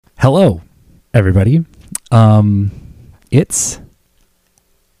Hello, everybody. It's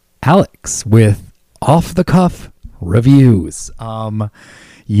Alex with Off the Cuff Reviews. With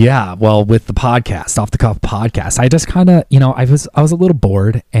the podcast, Off the Cuff podcast, I just kind of, I was a little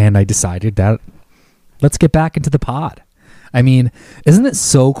bored and I decided that let's get back into the pod. I mean, isn't it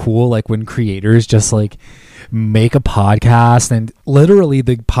so cool? Like when creators just like make a podcast and literally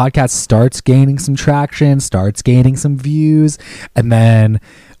the podcast starts gaining some traction, starts gaining some views, and then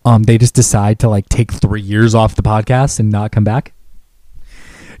they just decide to like take 3 years off the podcast and not come back.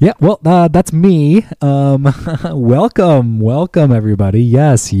 Yeah, well, that's me. Welcome everybody.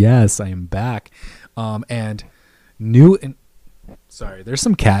 Yes, I am back. Sorry, there's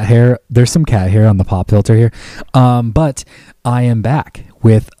some cat hair. There's some cat hair on the pop filter here. But I am back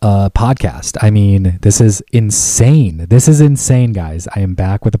with a podcast. I mean, this is insane. This is insane, guys. I am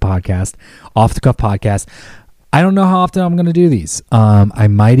back with a podcast, Off the Cuff podcast. I don't know how often I'm going to do these. I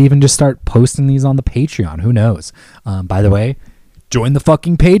might even just start posting these on the Patreon. Who knows? By the way, join the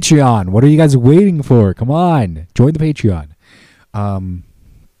fucking Patreon. What are you guys waiting for? Come on, join the Patreon. Guys,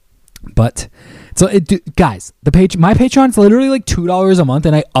 my Patreon's literally like $2 a month,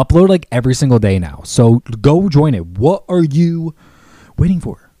 and I upload like every single day now. So go join it. What are you waiting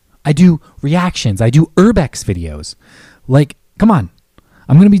for? I do reactions. I do Urbex videos. Like, come on.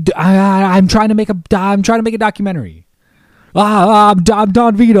 I'm trying to make a documentary. I'm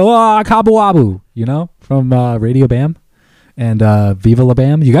Don Vito. Cabo Wabo. From Radio Bam and Viva La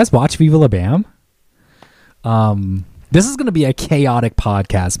Bam. You guys watch Viva La Bam? This is going to be a chaotic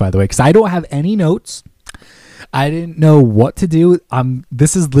podcast, by the way, because I don't have any notes. I didn't know what to do.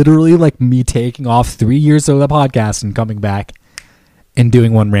 This is literally like me taking off 3 years of the podcast and coming back and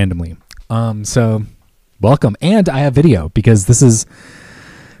doing one randomly. So welcome. And I have video because this is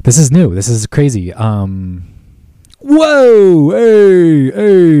new. This is crazy. Whoa.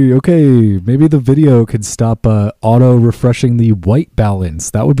 Hey. Okay. Maybe the video could stop auto refreshing the white balance.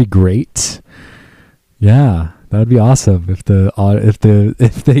 That would be great. Yeah. That would be awesome if the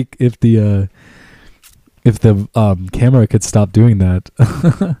camera could stop doing that.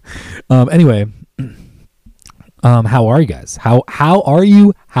 Anyway, how are you guys? How are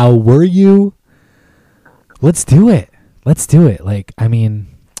you? How were you? Let's do it. Like, I mean,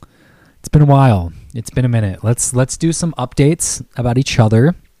 it's been a while. It's been a minute. Let's do some updates about each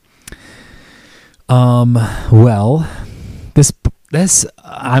other. Well,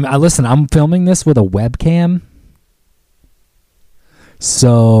 I'm filming this with a webcam.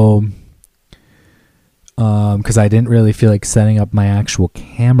 So, because I didn't really feel like setting up my actual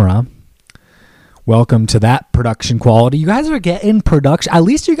camera. Welcome to that production quality. You guys are getting production. At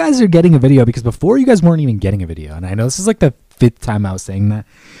least you guys are getting a video, because before you guys weren't even getting a video. And I know this is like the 5th time I was saying that.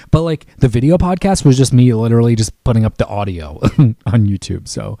 But like the video podcast was just me literally just putting up the audio on YouTube.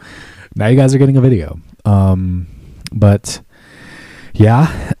 So now you guys are getting a video. But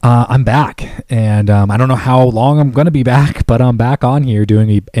yeah, I'm back, and I don't know how long I'm going to be back, but I'm back on here doing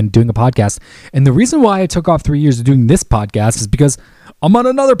a podcast. And the reason why I took off 3 years of doing this podcast is because I'm on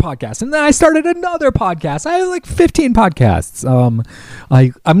another podcast, and then I started another podcast. I have like 15 podcasts.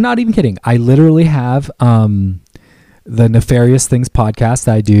 I'm not even kidding. I literally have the Nefarious Things podcast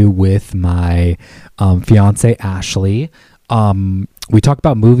I do with my fiance Ashley. We talk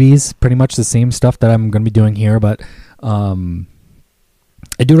about movies, pretty much the same stuff that I'm going to be doing here, but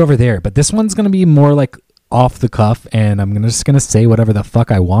I do it over there. But this one's going to be more like off the cuff, and I'm just going to say whatever the fuck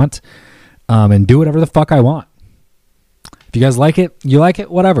I want, and do whatever the fuck I want. If you guys like it, you like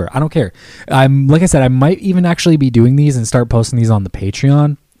it, whatever. I don't care. Like I said, I might even actually be doing these and start posting these on the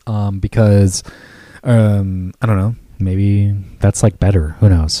Patreon, because I don't know, maybe that's like better. Who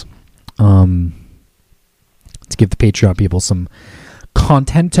knows? To give the Patreon people some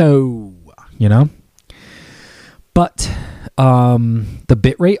contento, But the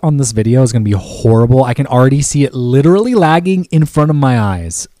bitrate on this video is going to be horrible. I can already see it literally lagging in front of my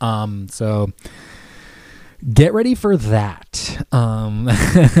eyes. So get ready for that.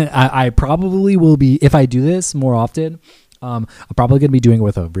 I probably will be, if I do this more often, I'm probably going to be doing it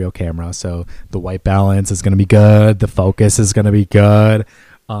with a real camera. So the white balance is going to be good. The focus is going to be good.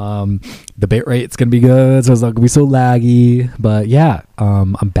 The bitrate is going to be good. So it's not going to be so laggy. But yeah,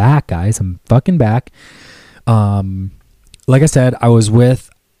 I'm back, guys. I'm fucking back. Like I said, I was with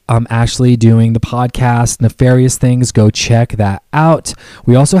Ashley doing the podcast Nefarious Things. Go check that out.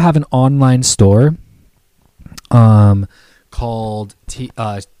 We also have an online store called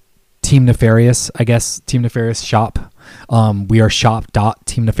Team Nefarious, I guess. Team Nefarious Shop. We are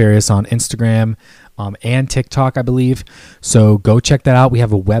shop.teamnefarious on Instagram and TikTok, I believe. So go check that out. We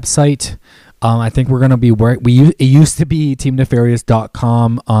have a website. I think we're going to be it used to be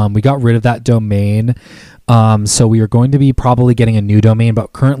teamnefarious.com. We got rid of that domain. So we are going to be probably getting a new domain,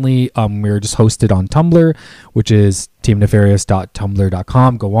 but currently we're just hosted on Tumblr, which is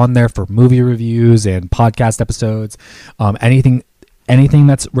teamnefarious.tumblr.com. Go on there for movie reviews and podcast episodes. Anything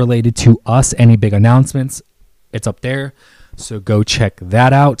that's related to us, any big announcements, it's up there. So go check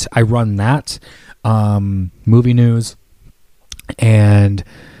that out. I run that, movie news, and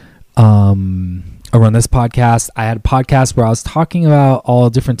I run this podcast. I had a podcast where I was talking about all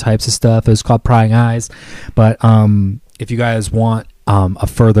different types of stuff. It was called Prying Eyes. But if you guys want a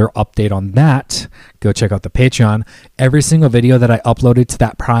further update on that, go check out the Patreon. Every single video that I uploaded to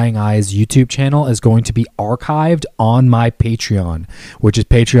that Prying Eyes YouTube channel is going to be archived on my Patreon, which is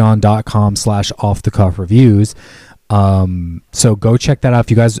patreon.com/offthecuffreviews. So go check that out.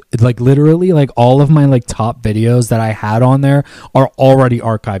 If you guys literally all of my top videos that I had on there are already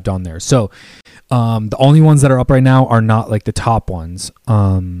archived on there. So, the only ones that are up right now are not the top ones.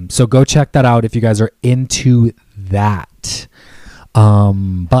 So go check that out if you guys are into that.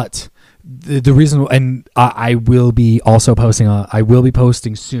 But the reason, and I will be also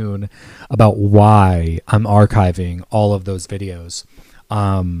posting soon about why I'm archiving all of those videos.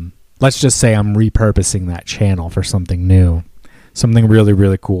 Let's just say I'm repurposing that channel for something new, something really,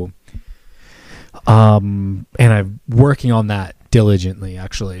 really cool. And I'm working on that diligently,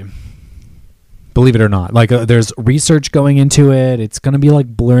 actually. Believe it or not, there's research going into it. It's going to be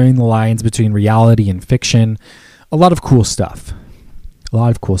blurring the lines between reality and fiction. A lot of cool stuff.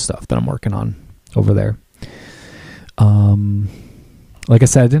 That I'm working on over there. Like I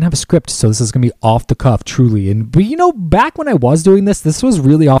said, I didn't have a script, so this is going to be off the cuff, truly. But back when I was doing this was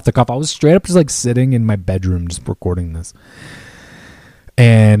really off the cuff. I was straight up just sitting in my bedroom just recording this.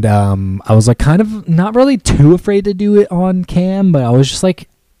 And I was kind of not really too afraid to do it on cam, but I was just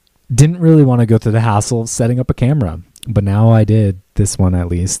didn't really want to go through the hassle of setting up a camera. But now I did, this one at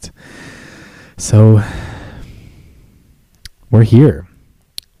least. So we're here.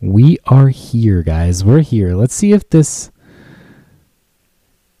 We are here, guys. We're here. Let's see if this...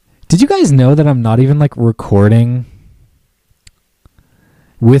 Did you guys know that I'm not even recording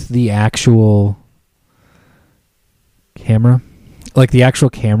with the actual camera? The actual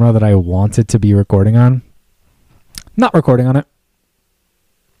camera that I wanted to be recording on? Not recording on it.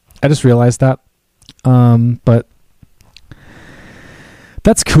 I just realized that. But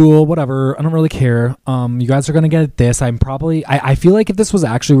that's cool. Whatever. I don't really care. You guys are going to get this. I feel like if this was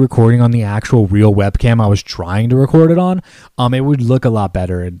actually recording on the actual real webcam I was trying to record it on, it would look a lot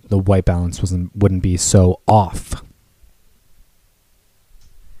better and the white balance wouldn't be so off.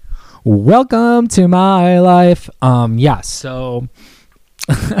 Welcome to my life. So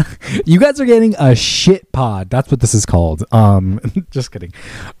you guys are getting a shit pod. That's what this is called. Just kidding.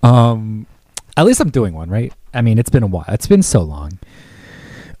 At least I'm doing one, right? I mean, it's been a while. It's been so long.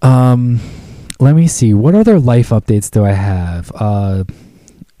 Let me see. What other life updates do I have?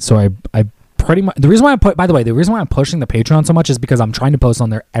 So I pretty much, the reason why I'm pushing the Patreon so much is because I'm trying to post on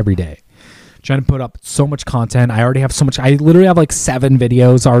there every day. Trying to put up so much content. I already have so much. I literally have 7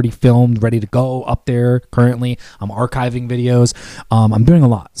 videos already filmed, ready to go up there currently. I'm archiving videos. I'm doing a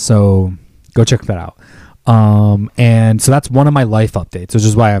lot. So go check that out. And so that's one of my life updates, which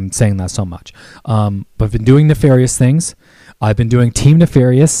is why I'm saying that so much. But I've been doing nefarious things. I've been doing Team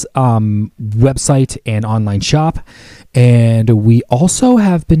Nefarious website and online shop. And we also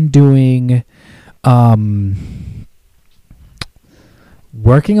have been doing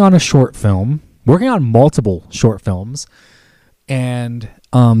working on multiple short films. And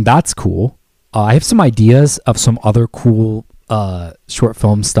that's cool. I have some ideas of some other cool short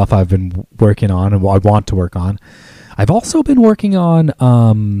film stuff I've been working on and I want to work on. I've also been working on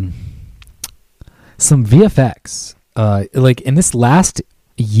some VFX. In this last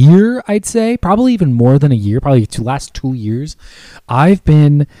year, I'd say, probably even more than a year, probably last 2 years, I've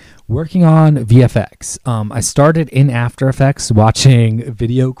been working on VFX. I started in After Effects watching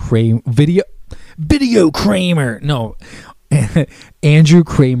Andrew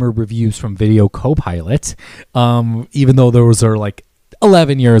Kramer reviews from Video Copilot. Even though those are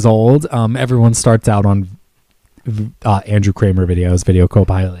 11 years old, everyone starts out on Andrew Kramer videos, Video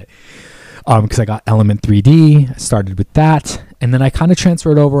Copilot. Because I got Element 3D, I started with that, and then I kind of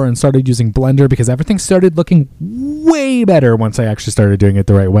transferred over and started using Blender because everything started looking way better once I actually started doing it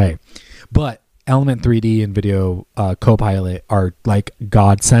the right way. But Element 3D and Video Copilot are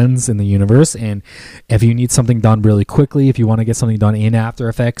godsends in the universe, and if you need something done really quickly, if you want to get something done in After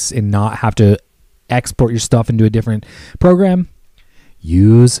Effects and not have to export your stuff into a different program,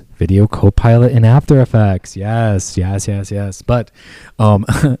 use Video Copilot in After Effects. Yes. But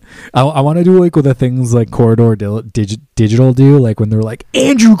I want to do like with the things like Corridor Digital do, like when they're like,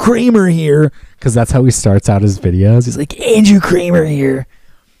 Andrew Kramer here, because that's how he starts out his videos. He's like, Andrew Kramer here.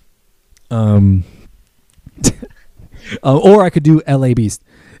 Or I could do LA Beast.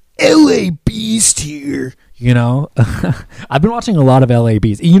 LA Beast here. You know, I've been watching a lot of LA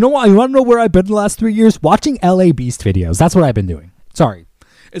Beast. You know what? You want to know where I've been the last 3 years? Watching LA Beast videos. That's what I've been doing. Sorry.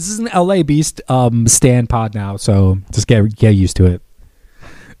 This is an LA Beast stand pod now, so just get used to it.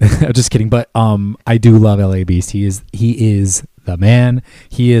 I'm just kidding, but I do love LA Beast. He is the man.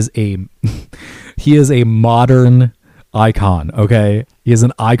 He is a modern icon, okay? He is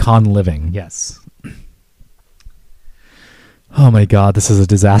an icon living. Yes. Oh my god, this is a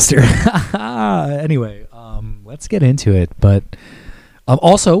disaster. Anyway, let's get into it. But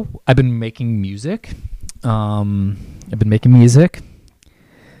also, I've been making music. Ashley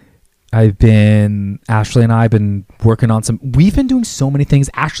and I have been working on we've been doing so many things.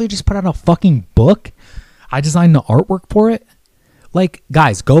 Ashley just put out a fucking book. I designed the artwork for it. Like,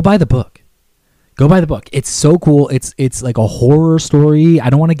 guys, go buy the book. Go buy the book. It's so cool. It's like a horror story. I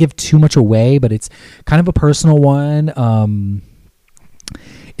don't want to give too much away, but it's kind of a personal one.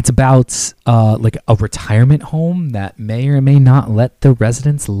 It's about like a retirement home that may or may not let the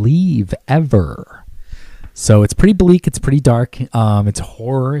residents leave ever. So it's pretty bleak. It's pretty dark. It's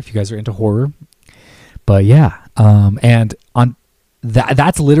horror if you guys are into horror. But yeah, and on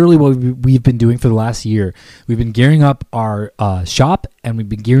that's literally what we've been doing for the last year. We've been gearing up our shop, and we've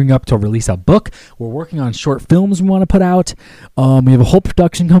been gearing up to release a book. We're working on short films we want to put out. We have a whole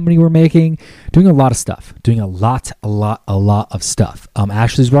production company we're making, doing a lot of stuff, doing a lot of stuff.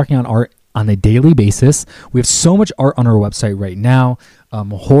 Ashley's working on art on a daily basis. We have so much art on our website right now,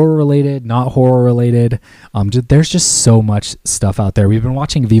 horror related, not horror related. There's just so much stuff out there. We've been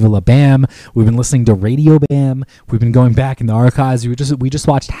watching Viva La Bam. We've been listening to Radio Bam. We've been going back in the archives. We just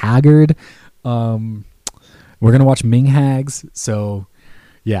watched Haggard. We're gonna watch Ming Hags. So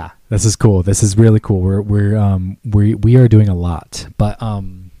yeah, this is cool. This is really cool. We are doing a lot. But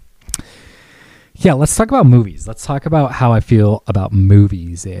yeah, let's talk about movies. Let's talk about how I feel about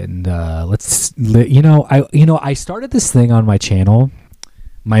movies, and I started this thing on my channel,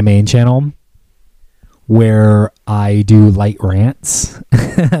 my main channel, where I do light rants,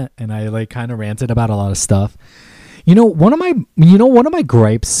 and I like kind of ranted about a lot of stuff. One of my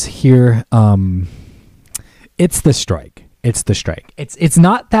gripes here, it's the strike. It's the strike. It's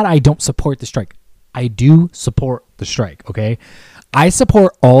not that I don't support the strike. I do support the strike. Okay. I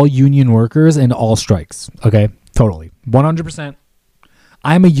support all union workers and all strikes. Okay. Totally. 100%.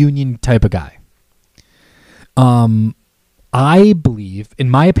 I'm a union type of guy. I believe, in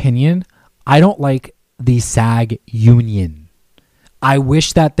my opinion, I don't like the SAG union. I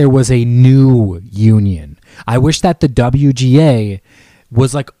wish that there was a new union. I wish that the WGA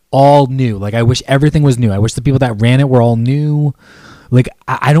was like all new. Like, I wish everything was new. I wish the people that ran it were all new. Like,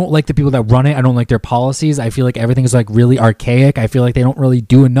 I don't like the people that run it. I don't like their policies. I feel like everything is like really archaic. I feel like they don't really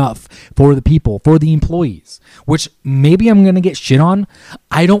do enough for the people, for the employees, which maybe I'm going to get shit on.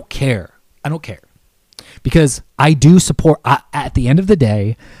 I don't care. Because I do support, at the end of the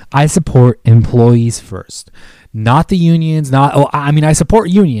day, I support employees first, not the unions. I support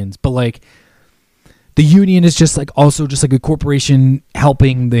unions, but like the union is just like also just like a corporation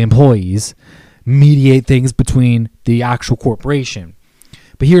helping the employees mediate things between the actual corporation.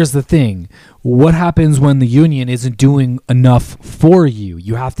 But here's the thing. What happens when the union isn't doing enough for you?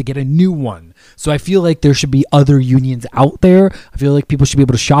 You have to get a new one. So I feel like there should be other unions out there. I feel like people should be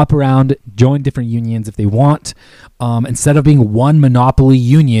able to shop around, join different unions if they want, instead of being one monopoly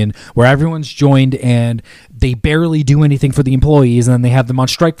union where everyone's joined and they barely do anything for the employees, and then they have them on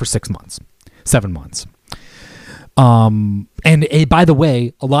strike for 6 months, 7 months. By the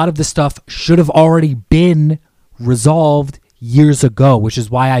way, a lot of this stuff should have already been resolved years ago, which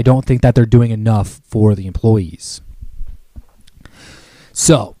is why I don't think that they're doing enough for the employees.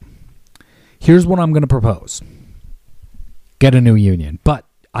 So, here's what I'm going to propose. Get a new union. But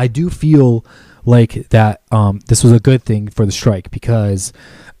I do feel like that this was a good thing for the strike, because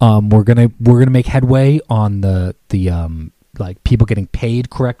we're gonna make headway on the like people getting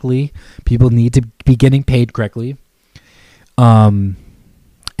paid correctly. People need to be getting paid correctly.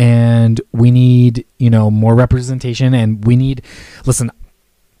 And we need, more representation, and we need, listen,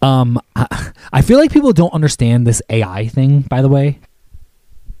 I feel like people don't understand this AI thing, by the way.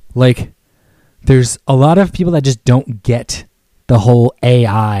 Like, there's a lot of people that just don't get the whole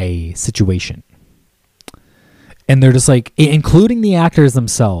AI situation. And they're just like, including the actors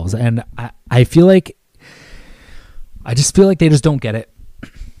themselves. And I just feel like they just don't get it.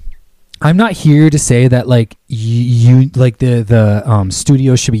 I'm not here to say that like you like the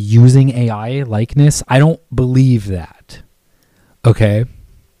studio should be using AI likeness. I don't believe that. Okay.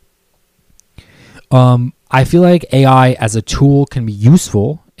 I feel like AI as a tool can be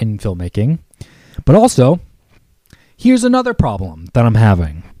useful in filmmaking, but also here's another problem that I'm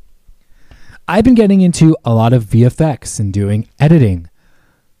having. I've been getting into a lot of VFX and doing editing.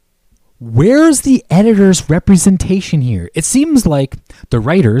 Where's the editor's representation here? It seems like the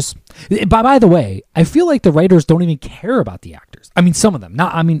writers, by the way, I feel like the writers don't even care about the actors. I mean, some of them,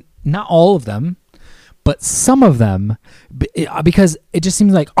 not all of them, but some of them, because it just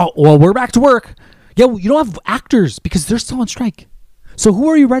seems like, oh, well, we're back to work. Yeah, well, you don't have actors because they're still on strike. So who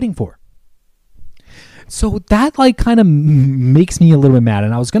are you writing for? So that like kind of makes me a little bit mad.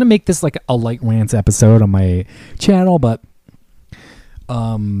 And I was going to make this like a light rants episode on my channel, but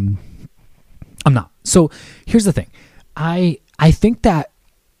I'm not. So here's the thing. I think that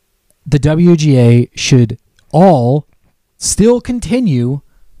the WGA should all still continue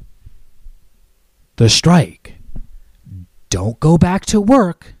the strike. Don't go back to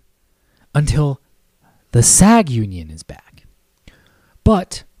work until the SAG union is back.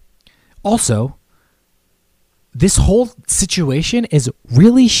 But also, this whole situation is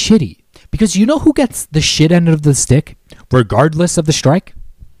really shitty because you know who gets the shit end of the stick regardless of the strike?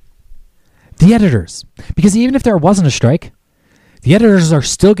 The editors. Because even if there wasn't a strike, the editors are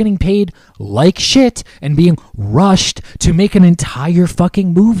still getting paid like shit and being rushed to make an entire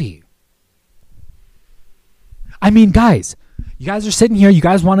fucking movie. I mean, guys, you guys are sitting here, you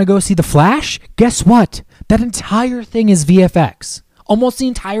guys want to go see The Flash? Guess what? That entire thing is VFX. Almost the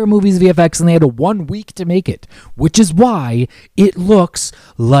entire movie is VFX, and they had 1 week to make it, which is why it looks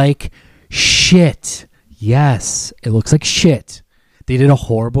like shit. Yes, it looks like shit. They did a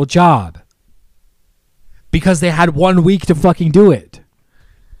horrible job because they had 1 week to fucking do it.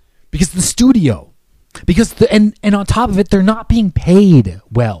 Because the studio, and on top of it, they're not being paid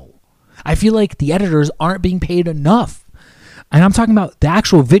well. I feel like the editors aren't being paid enough. And I'm talking about the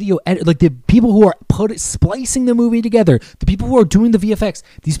actual video edit, like the people who are splicing the movie together, the people who are doing the VFX.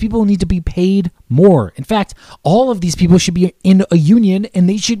 These people need to be paid more. In fact, all of these people should be in a union and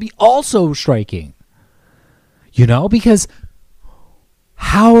they should be also striking. You know, because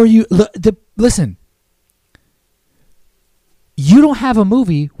how are you? Listen, you don't have a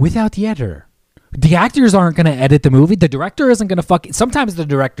movie without the editor. The actors aren't going to edit the movie. The director isn't going to sometimes the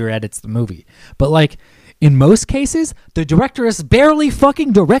director edits the movie. But like, in most cases, the director is barely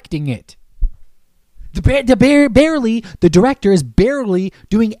fucking directing it. The director is barely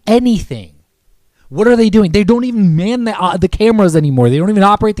doing anything. What are they doing? They don't even man the cameras anymore. They don't even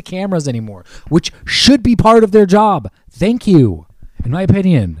operate the cameras anymore, which should be part of their job. Thank you, in my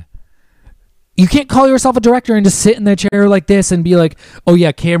opinion. You can't call yourself a director and just sit in the chair like this and be like, oh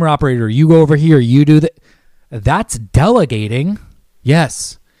yeah, camera operator, you go over here, you do that. That's delegating.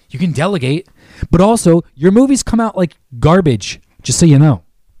 Yes, you can delegate. But also, your movies come out like garbage, just so you know.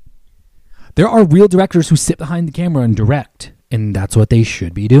 There are real directors who sit behind the camera and direct, and that's what they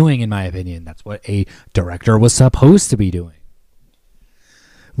should be doing, in my opinion. That's what a director was supposed to be doing.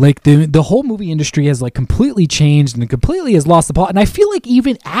 Like, the whole movie industry has like completely changed and completely has lost the plot. And I feel like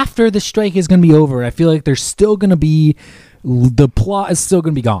even after the strike is going to be over, I feel like there's still going to be, the plot is still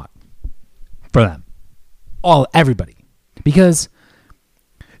going to be gone for them. Everybody. Because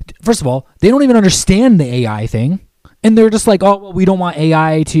first of all, they don't even understand the AI thing, and they're just like, "Oh, well, we don't want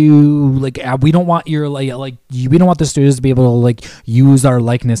AI to like, we don't want your we don't want the studios to be able to like use our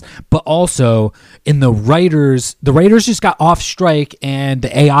likeness." But also, in the writers just got off strike, and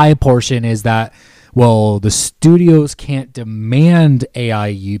the AI portion is that, well, the studios can't demand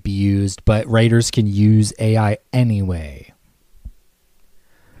AI be used, but writers can use AI anyway.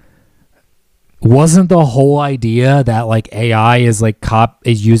 Wasn't the whole idea that like AI is like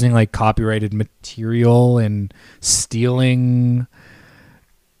is using like copyrighted material and stealing,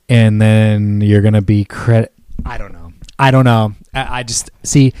 and then you're gonna be I don't know. I just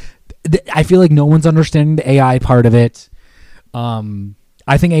see. I feel like no one's understanding the AI part of it.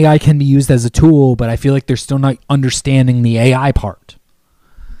 I think AI can be used as a tool, but I feel like they're still not understanding the AI part.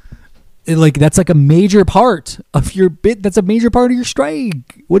 That's like a major part of your bit. That's a major part of your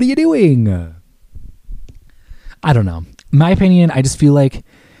strike. What are you doing? I don't know. In my opinion, I just feel like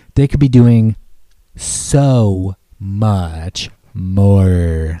they could be doing so much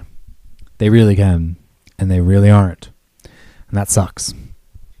more. They really can, and they really aren't, and that sucks.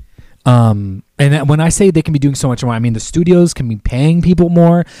 And when I say they can be doing so much more, I mean the studios can be paying people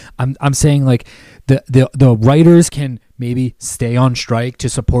more. I'm saying like the writers can maybe stay on strike to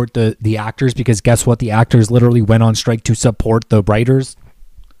support the actors, because guess what? The actors literally went on strike to support the writers.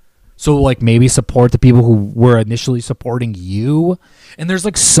 So like maybe support the people who were initially supporting you. And there's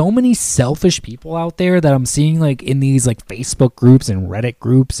like so many selfish people out there that I'm seeing like in these like Facebook groups and Reddit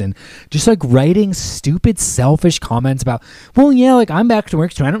groups and just like writing stupid selfish comments about, well, yeah, like I'm back to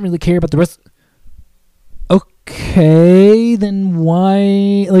work, so I don't really care about the rest. Okay, then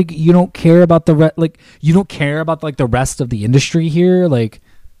why like you don't care about you don't care about like the rest of the industry here? Like,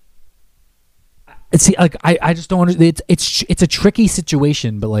 see, like I just don't understand. It's a tricky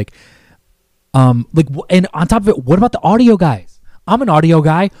situation, but like and on top of it, what about the audio guys? I'm an audio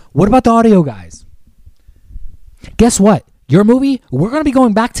guy. What about the audio guys? Guess what? Your movie, we're going to be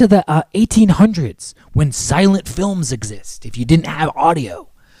going back to the 1800s when silent films exist if you didn't have audio.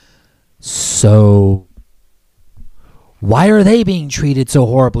 So why are they being treated so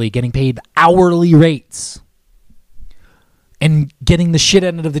horribly, getting paid hourly rates and getting the shit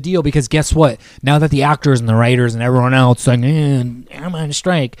end of the deal? Because guess what? Now that the actors and the writers and everyone else like, I'm on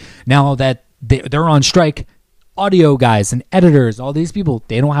strike. Now that they're on strike, audio guys and editors, all these people,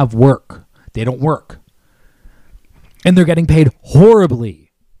 they don't have work. They don't work. And they're getting paid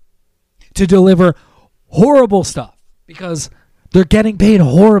horribly to deliver horrible stuff because they're getting paid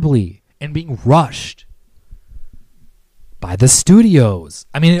horribly and being rushed by the studios.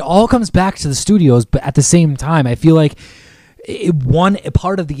 I mean, it all comes back to the studios, but at the same time, I feel like one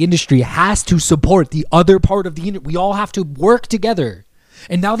part of the industry has to support the other part of the industry. We all have to work together.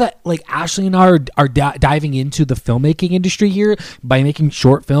 And now that like Ashley and I are diving into the filmmaking industry here by making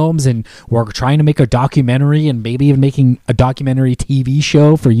short films, and we're trying to make a documentary and maybe even making a documentary TV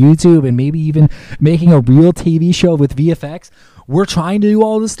show for YouTube and maybe even making a real TV show with VFX, we're trying to do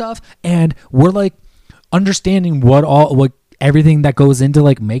all this stuff, and we're like understanding what everything that goes into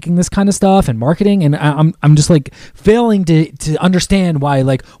like making this kind of stuff and marketing, and I'm just like failing to understand why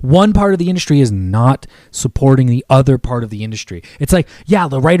like one part of the industry is not supporting the other part of the industry. It's like, yeah,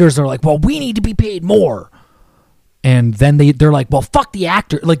 the writers are like, well, we need to be paid more, and then they're like, well, fuck the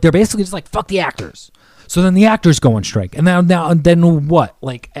actor. Like they're basically just like, fuck the actors. So then the actors go on strike, and then what?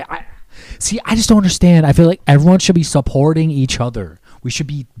 Like I just don't understand. I feel like everyone should be supporting each other. We should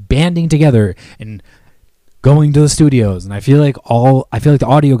be banding together and going to the studios. And I feel like the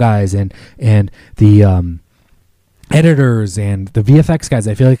audio guys and the editors and the VFX guys,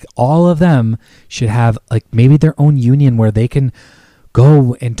 I feel like all of them should have like maybe their own union where they can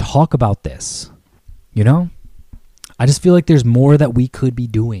go and talk about this. You know? I just feel like there's more that we could be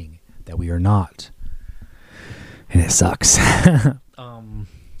doing that we are not. And it sucks.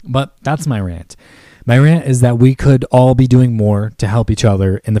 But that's my rant. My rant is that we could all be doing more to help each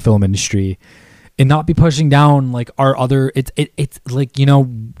other in the film industry and not be pushing down like our other, it's like, you know,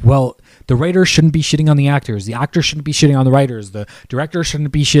 well, the writers shouldn't be shitting on the actors shouldn't be shitting on the writers, the director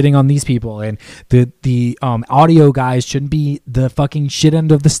shouldn't be shitting on these people, and the audio guys shouldn't be the fucking shit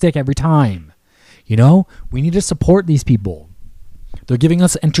end of the stick every time. You know, we need to support these people. They're giving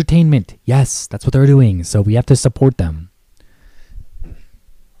us entertainment. Yes, that's what they're doing, so we have to support them.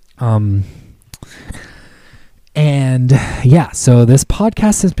 And yeah, so this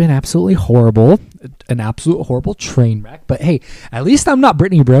podcast has been absolutely horrible, an absolute horrible train wreck. But hey, at least I'm not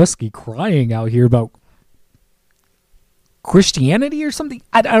Brittany Broski crying out here about Christianity or something.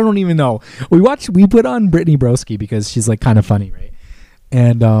 I don't even know. We put on Brittany Broski because she's like kind of funny, right?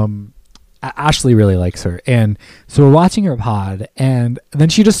 And Ashley really likes her, and so we're watching her pod, and then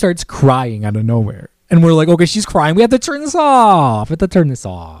she just starts crying out of nowhere, and we're like, okay, she's crying. We have to turn this off.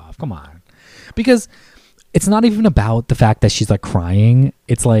 Come on, because it's not even about the fact that she's like crying.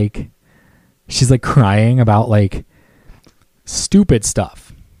 It's like she's like crying about like stupid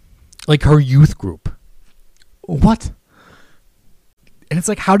stuff, like her youth group. What? And it's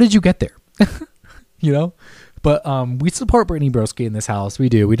like, how did you get there? You know? But we support Brittany Broski in this house. We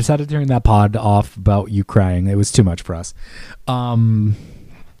do. We decided to turn that pod off about you crying. It was too much for us. And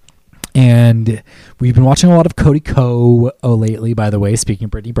we've been watching a lot of Cody Ko lately, by the way, speaking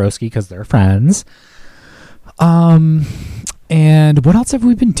of Brittany Broski, because they're friends. And what else have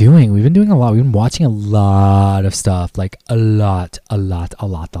we been doing? We've been doing a lot. We've been watching a lot of stuff, like a lot.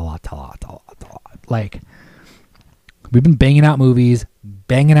 Like, we've been banging out movies,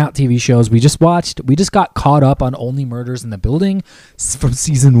 banging out TV shows. We just got caught up on Only Murders in the Building from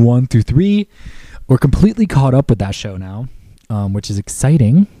season 1 through 3. We're completely caught up with that show now, which is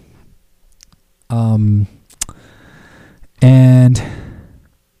exciting. And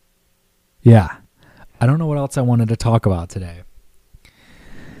yeah, I don't know what else I wanted to talk about today.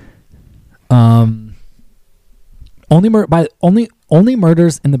 Only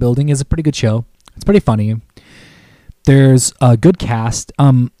Murders in the Building is a pretty good show. It's pretty funny. There's a good cast,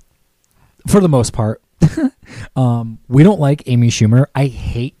 for the most part. We don't like Amy Schumer. I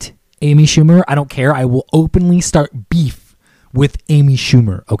hate Amy Schumer, I don't care. I will openly start beef with Amy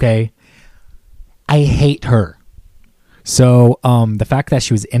Schumer, okay? I hate her. So the fact that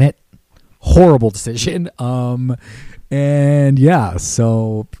she was in it, horrible decision. And yeah,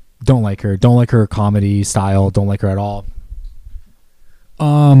 so don't like her. Don't like her comedy style. Don't like her at all.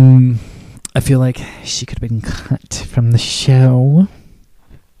 I feel like she could have been cut from the show.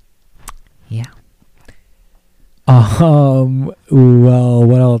 Yeah. Well,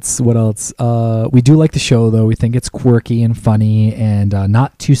 what else? We do like the show, though. We think it's quirky and funny and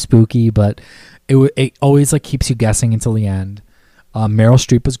not too spooky, but it always like keeps you guessing until the end. Meryl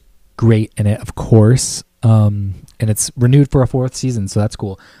Streep was great in it, of course. And it's renewed for a 4th season, so that's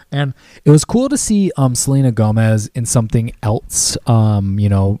cool. And it was cool to see Selena Gomez in something else.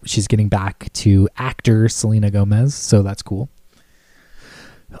 She's getting back to actor Selena Gomez, so that's cool.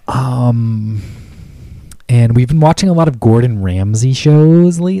 And we've been watching a lot of Gordon Ramsay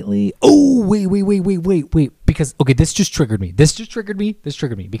shows lately. Oh, wait. Because, okay, this just triggered me. This triggered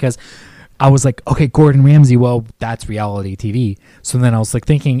me because I was like, okay, Gordon Ramsay, well, that's reality TV. So then I was like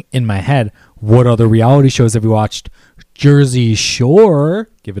thinking in my head, what other reality shows have we watched? Jersey Shore.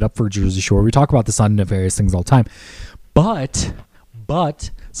 Give it up for Jersey Shore. We talk about this on Nefarious Things all the time. But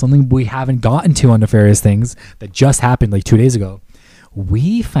something we haven't gotten to on Nefarious Things that just happened like 2 days ago.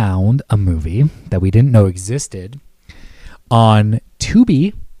 We found a movie that we didn't know existed on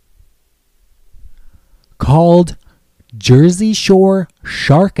Tubi called Jersey Shore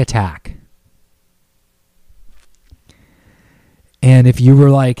Shark Attack. And if you were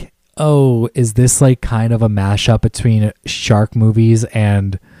like, oh, is this like kind of a mashup between shark movies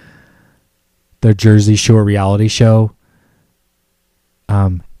and the Jersey Shore reality show?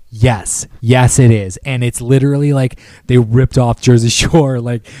 Yes, it is. And it's literally like they ripped off Jersey Shore.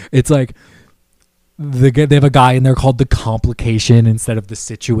 Like it's like they have a guy in there called The Complication instead of The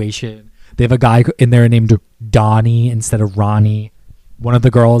Situation. They have a guy in there named Donnie instead of Ronnie. One of the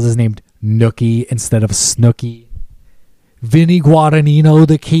girls is named Nookie instead of Snooky. Vinny Guadagnino,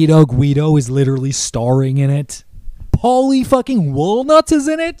 the Keto Guido, is literally starring in it. Paulie fucking Walnuts is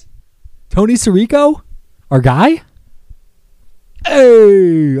in it. Tony Sirico, our guy.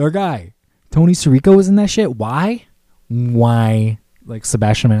 Hey, our guy. Tony Sirico is in that shit. Why? Like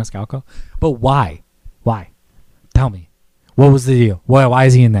Sebastian Maniscalco. But why? Tell me. What was the deal? Why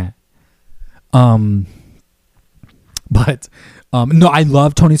is he in that? No, I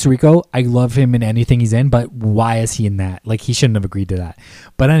love Tony Sirico. I love him in anything he's in, but why is he in that? Like, he shouldn't have agreed to that.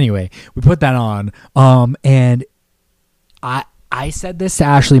 But anyway, we put that on. And I said this to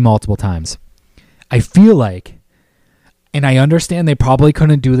Ashley multiple times. I feel like, and I understand they probably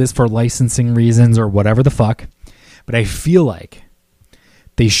couldn't do this for licensing reasons or whatever the fuck, but I feel like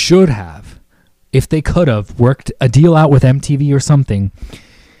they should have, if they could have, worked a deal out with MTV or something,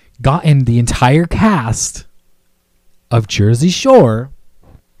 gotten the entire cast of Jersey Shore,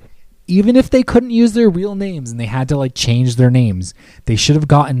 even if they couldn't use their real names and they had to like change their names, they should have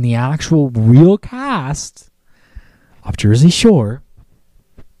gotten the actual real cast of Jersey Shore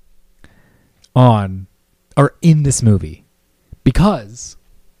on or in this movie, because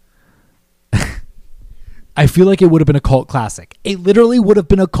I feel like it would have been a cult classic. It literally would have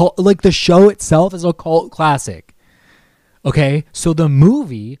been a cult, like the show itself is a cult classic. Okay, so the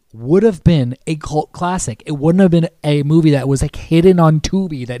movie would have been a cult classic. It wouldn't have been a movie that was like hidden on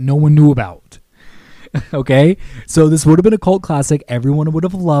Tubi that no one knew about. Okay, so this would have been a cult classic. Everyone would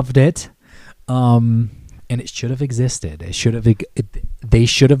have loved it, and it should have existed. They should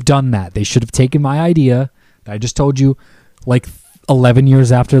have done that. They should have taken my idea that I just told you, like 11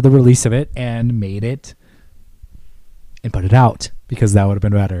 years after the release of it, and made it and put it out, because that would have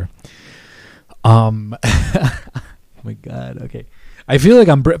been better. Oh my God. Okay. I feel like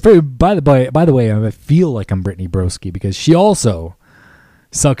I'm by the way, I feel like I'm Brittany Broski, because she also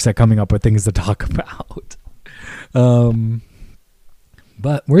sucks at coming up with things to talk about.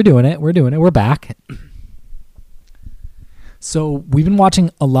 But we're doing it. We're back. So we've been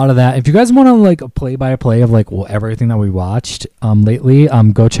watching a lot of that. If you guys want to like a play-by-play of like everything that we watched lately,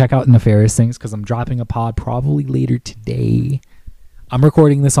 go check out Nefarious Things, because I'm dropping a pod probably later today. I'm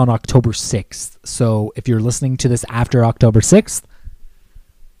recording this on October 6th. So if you're listening to this after October 6th,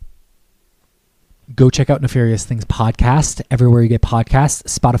 go check out Nefarious Things podcast everywhere you get podcasts,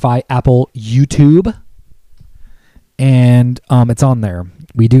 Spotify, Apple, YouTube. And it's on there.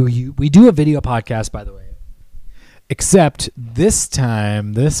 We do a video podcast, by the way. Except this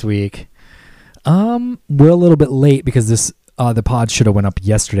week, we're a little bit late because the pod should have went up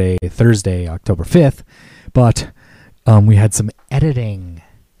yesterday, Thursday, October 5th, but we had some editing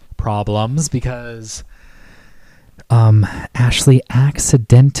problems because Ashley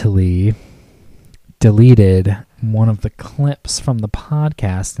accidentally deleted one of the clips from the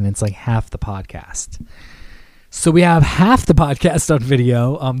podcast, and it's like half the podcast. So we have half the podcast on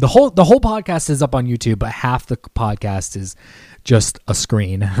video. The whole podcast is up on YouTube, but half the podcast is just a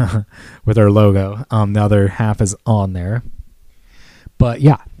screen with our logo. The other half is on there. But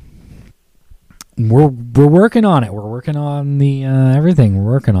yeah, we're working on it. We're working on the everything.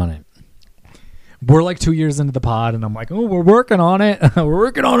 We're working on it. We're like 2 years into the pod, and I'm like, oh, we're working on it. We're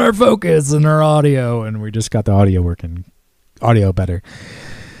working on our focus and our audio, and we just got the audio better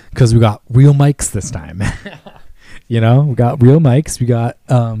because we got real mics this time. We got real mics. We got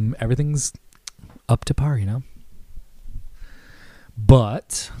everything's up to par,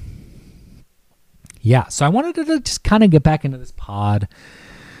 But yeah, so I wanted to just kind of get back into this pod.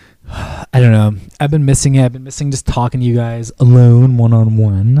 I don't know. I've been missing it. I've been missing just talking to you guys alone,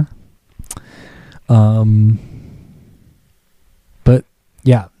 one-on-one. But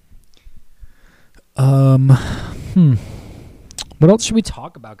yeah. What else should we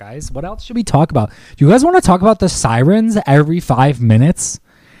talk about, guys? What else should we talk about? Do you guys want to talk about the sirens every 5 minutes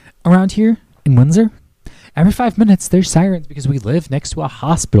around here in Windsor? Every 5 minutes, there's sirens because we live next to a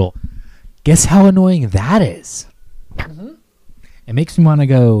hospital. Guess how annoying that is? Mm-hmm. It makes me want to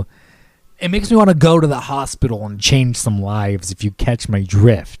go to the hospital and change some lives, if you catch my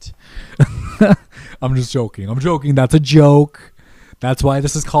drift. I'm just joking. That's a joke. That's why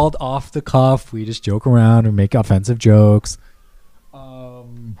this is called Off the Cuff. We just joke around and make offensive jokes.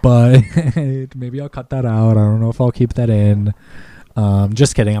 But maybe I'll cut that out. I don't know if I'll keep that in.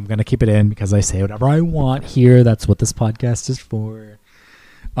 Just kidding. I'm going to keep it in because I say whatever I want here. That's what this podcast is for.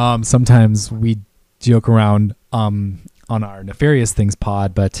 Sometimes we joke around on our Nefarious Things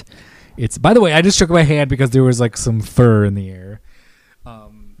pod, but it's, by the way, I just shook my hand because there was like some fur in the air.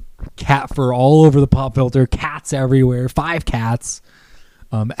 Cat fur all over the pop filter, cats everywhere, 5 cats.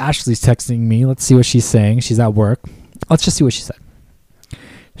 Ashley's texting me. Let's see what she's saying. She's at work. Let's just see what she said.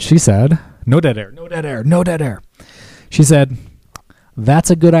 She said, no dead air, no dead air, no dead air. She said, that's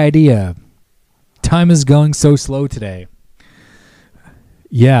a good idea. Time is going so slow today.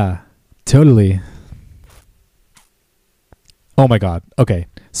 Yeah, totally. Oh my God. Okay.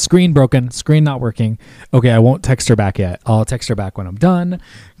 Screen broken. Screen not working. Okay, I won't text her back yet. I'll text her back when I'm done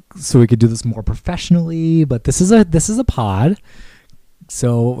so we could do this more professionally. But this is a pod.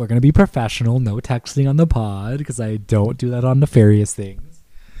 So we're going to be professional. No texting on the pod because I don't do that on Nefarious Things.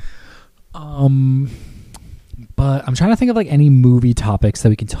 But I'm trying to think of like any movie topics that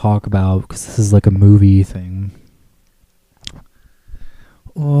we can talk about because this is like a movie thing.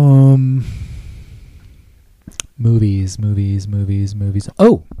 Movies.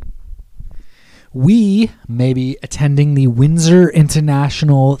 Oh, we may be attending the Windsor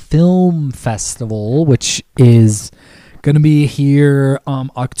International Film Festival, which is going to be here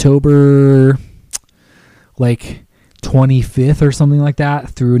October like 25th or something like that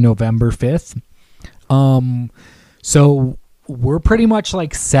through November 5th. So we're pretty much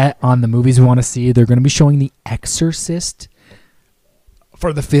like set on the movies we want to see. They're going to be showing The Exorcist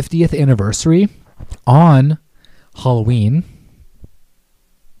for the 50th anniversary on Halloween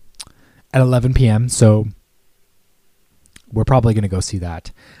at 11 p.m. So we're probably going to go see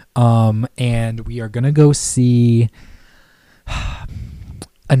that. And we are going to go see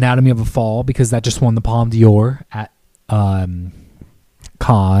Anatomy of a Fall because that just won the Palme d'Or at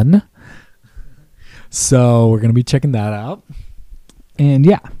Cannes. So we're going to be checking that out. And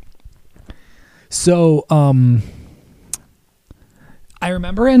yeah. So I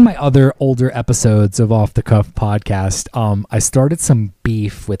remember in my other older episodes of Off the Cuff podcast, I started some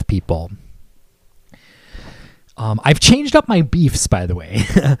beef with people. I've changed up my beefs, by the way.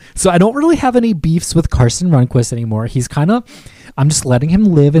 So I don't really have any beefs with Carson Runquist anymore. I'm just letting him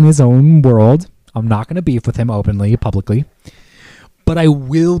live in his own world. I'm not going to beef with him openly, publicly. But I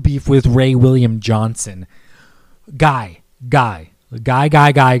will beef with Ray William Johnson. Guy. What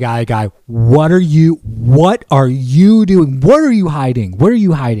are you doing? What are you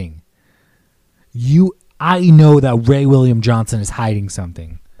hiding? I know that Ray William Johnson is hiding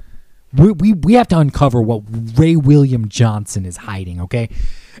something. We have to uncover what Ray William Johnson is hiding, okay?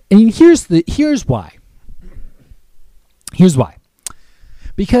 And here's why.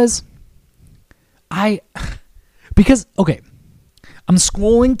 Because okay, I'm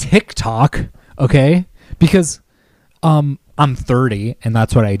scrolling TikTok, okay? Because I'm 30 and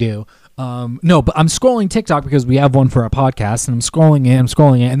that's what I do. No, but I'm scrolling TikTok because we have one for our podcast, and I'm scrolling it,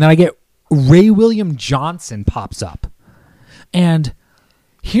 and then I get Ray William Johnson pops up. And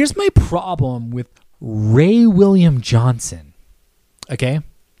here's my problem with Ray William Johnson, okay?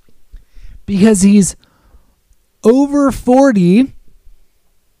 Because he's over 40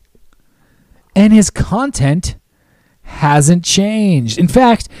 and his content hasn't changed. In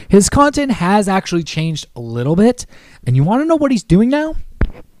fact, his content has actually changed a little bit. And you want to know what he's doing now?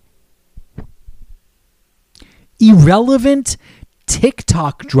 Irrelevant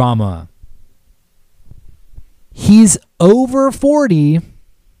TikTok drama. He's over 40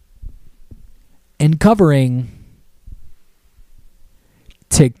 and covering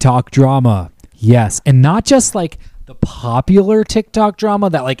TikTok drama. Yes, and not just like the popular TikTok drama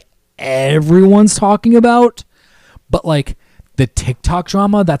that like everyone's talking about, but like the TikTok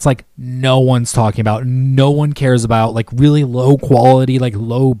drama that's like no one's talking about, no one cares about, like really low quality, like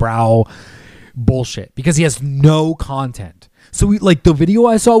low brow bullshit, because he has no content. So like the video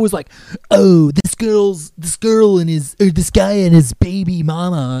I saw was like, oh, this girl and this guy and his baby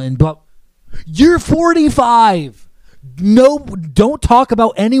mama and blah. You're 45. No, don't talk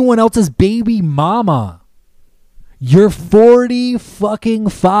about anyone else's baby mama. You're 40 fucking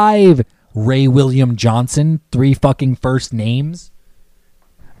 5. Ray William Johnson, 3 fucking first names.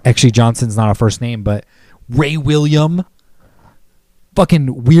 Actually, Johnson's not a first name, but Ray William.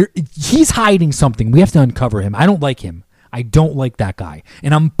 Fucking weird. He's hiding something. We have to uncover him. I don't like him. I don't like that guy.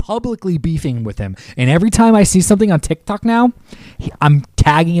 And I'm publicly beefing with him. And every time I see something on TikTok now, I'm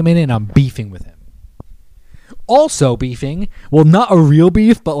tagging him in and I'm beefing with him. Also beefing, well, not a real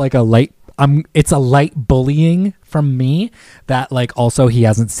beef, but like it's a light bullying from me that like also he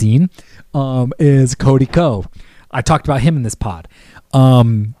hasn't seen, is Cody Ko. I talked about him in this pod.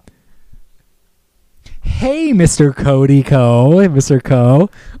 Hey, Mr. Cody Ko. Hey, Mr. Ko.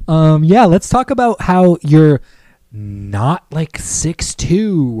 Yeah, let's talk about how you're not like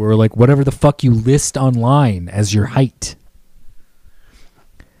 6'2" or like whatever the fuck you list online as your height.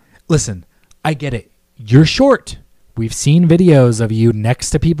 Listen, I get it. You're short. We've seen videos of you next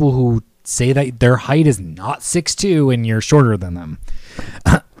to people who say that their height is not 6'2" and you're shorter than them.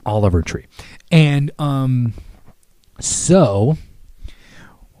 Oliver Tree. And so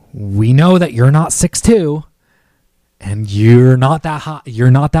we know that you're not 6'2" and you're not that high.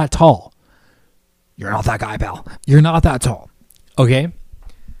 You're not that tall. You're not that guy, pal. You're not that tall. Okay?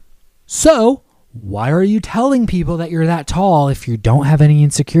 So, why are you telling people that you're that tall if you don't have any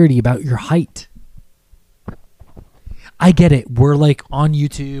insecurity about your height? I get it. We're like on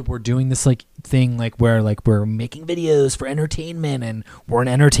YouTube. We're doing this like thing like where like we're making videos for entertainment and we're an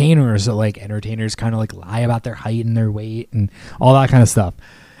entertainer. So like entertainers kind of like lie about their height and their weight and all that kind of stuff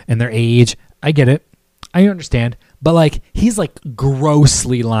and their age. I get it. I understand. But like he's like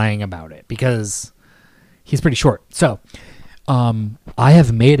grossly lying about it because he's pretty short. So I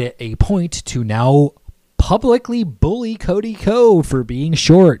have made it a point to now publicly bully Cody Ko for being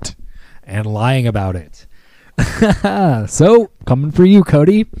short and lying about it. So coming for you,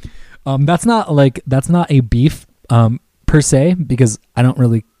 Cody. That's not a beef per se, because I don't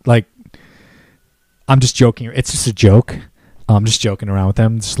really like, I'm just joking. It's just a joke. I'm just joking around with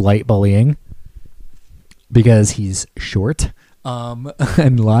him, just light bullying because he's short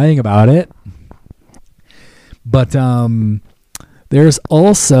and lying about it. But there's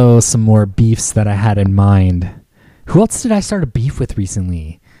also some more beefs that I had in mind. Who else did I start a beef with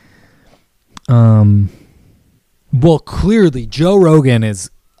recently? Well, clearly Joe Rogan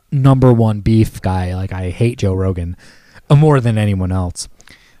is number one beef guy. Like I hate Joe Rogan more than anyone else.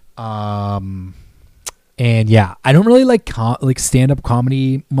 And yeah, I don't really like stand-up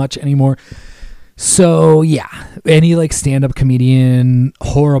comedy much anymore. So yeah, any like stand-up comedian,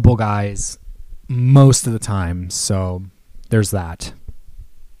 horrible guys most of the time. So there's that.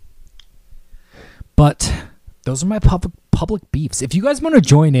 But those are my public beefs. If you guys want to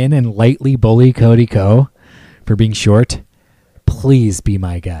join in and lightly bully Cody Ko for being short, please be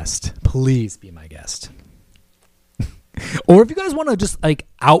my guest. Please be my guest. Or if you guys want to just like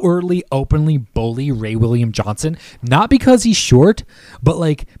outwardly, openly bully Ray William Johnson, not because he's short, but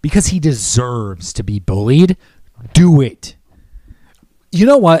like because he deserves to be bullied, do it. You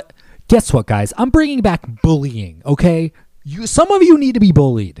know what? Guess what, guys? I'm bringing back bullying, okay? Some of you need to be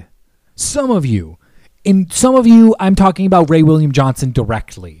bullied. Some of you. And some of you, I'm talking about Ray William Johnson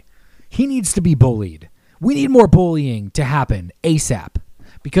directly. He needs to be bullied. We need more bullying to happen ASAP,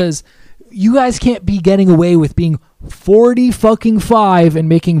 because you guys can't be getting away with being 40 fucking 5 and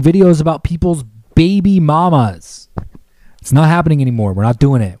making videos about people's baby mamas. It's not happening anymore. We're not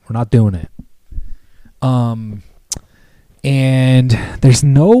doing it. We're not doing it. And there's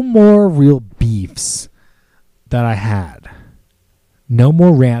no more real beefs that I had. No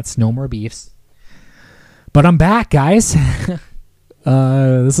more rants, no more beefs. But I'm back, guys.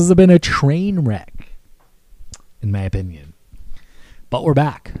 This has been a train wreck, in my opinion. But we're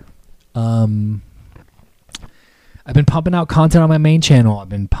back. I've been pumping out content on my main channel. I've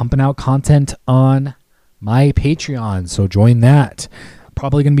been pumping out content on my Patreon, so join that.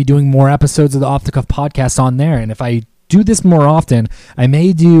 Probably going to be doing more episodes of the Off the Cuff podcast on there. And if I do this more often,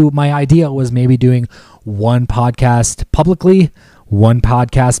 my idea was maybe doing one podcast publicly, one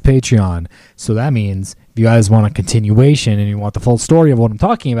podcast Patreon. So that means if you guys want a continuation and you want the full story of what I'm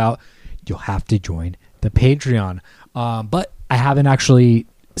talking about, you'll have to join the Patreon. But I haven't actually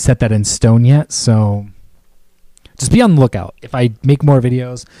set that in stone yet, so just be on the lookout. If I make more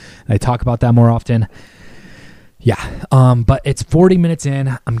videos and I talk about that more often, yeah. But it's 40 minutes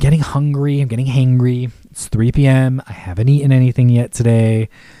in. I'm getting hungry. I'm getting hangry. It's 3 p.m. I haven't eaten anything yet today.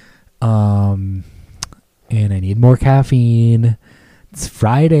 And I need more caffeine. It's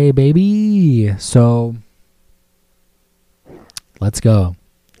Friday, baby. So let's go.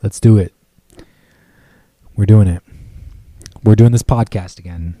 Let's do it. We're doing it. We're doing this podcast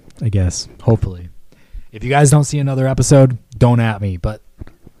again, I guess. Hopefully. If you guys don't see another episode, don't at me. But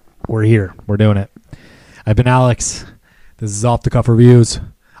we're here. We're doing it. I've been Alex. This is Off the Cuff Reviews.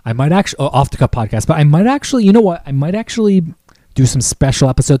 I might actually, Off the Cuff podcast, but I might actually, you know what? I might actually do some special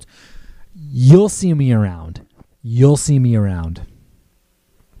episodes. You'll see me around. You'll see me around.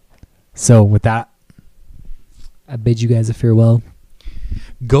 So with that, I bid you guys a farewell.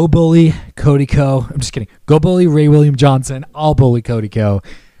 Go bully Cody Co. I'm just kidding. Go bully Ray William Johnson. I'll bully Cody Co.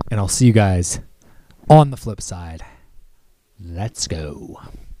 And I'll see you guys on the flip side. Let's go.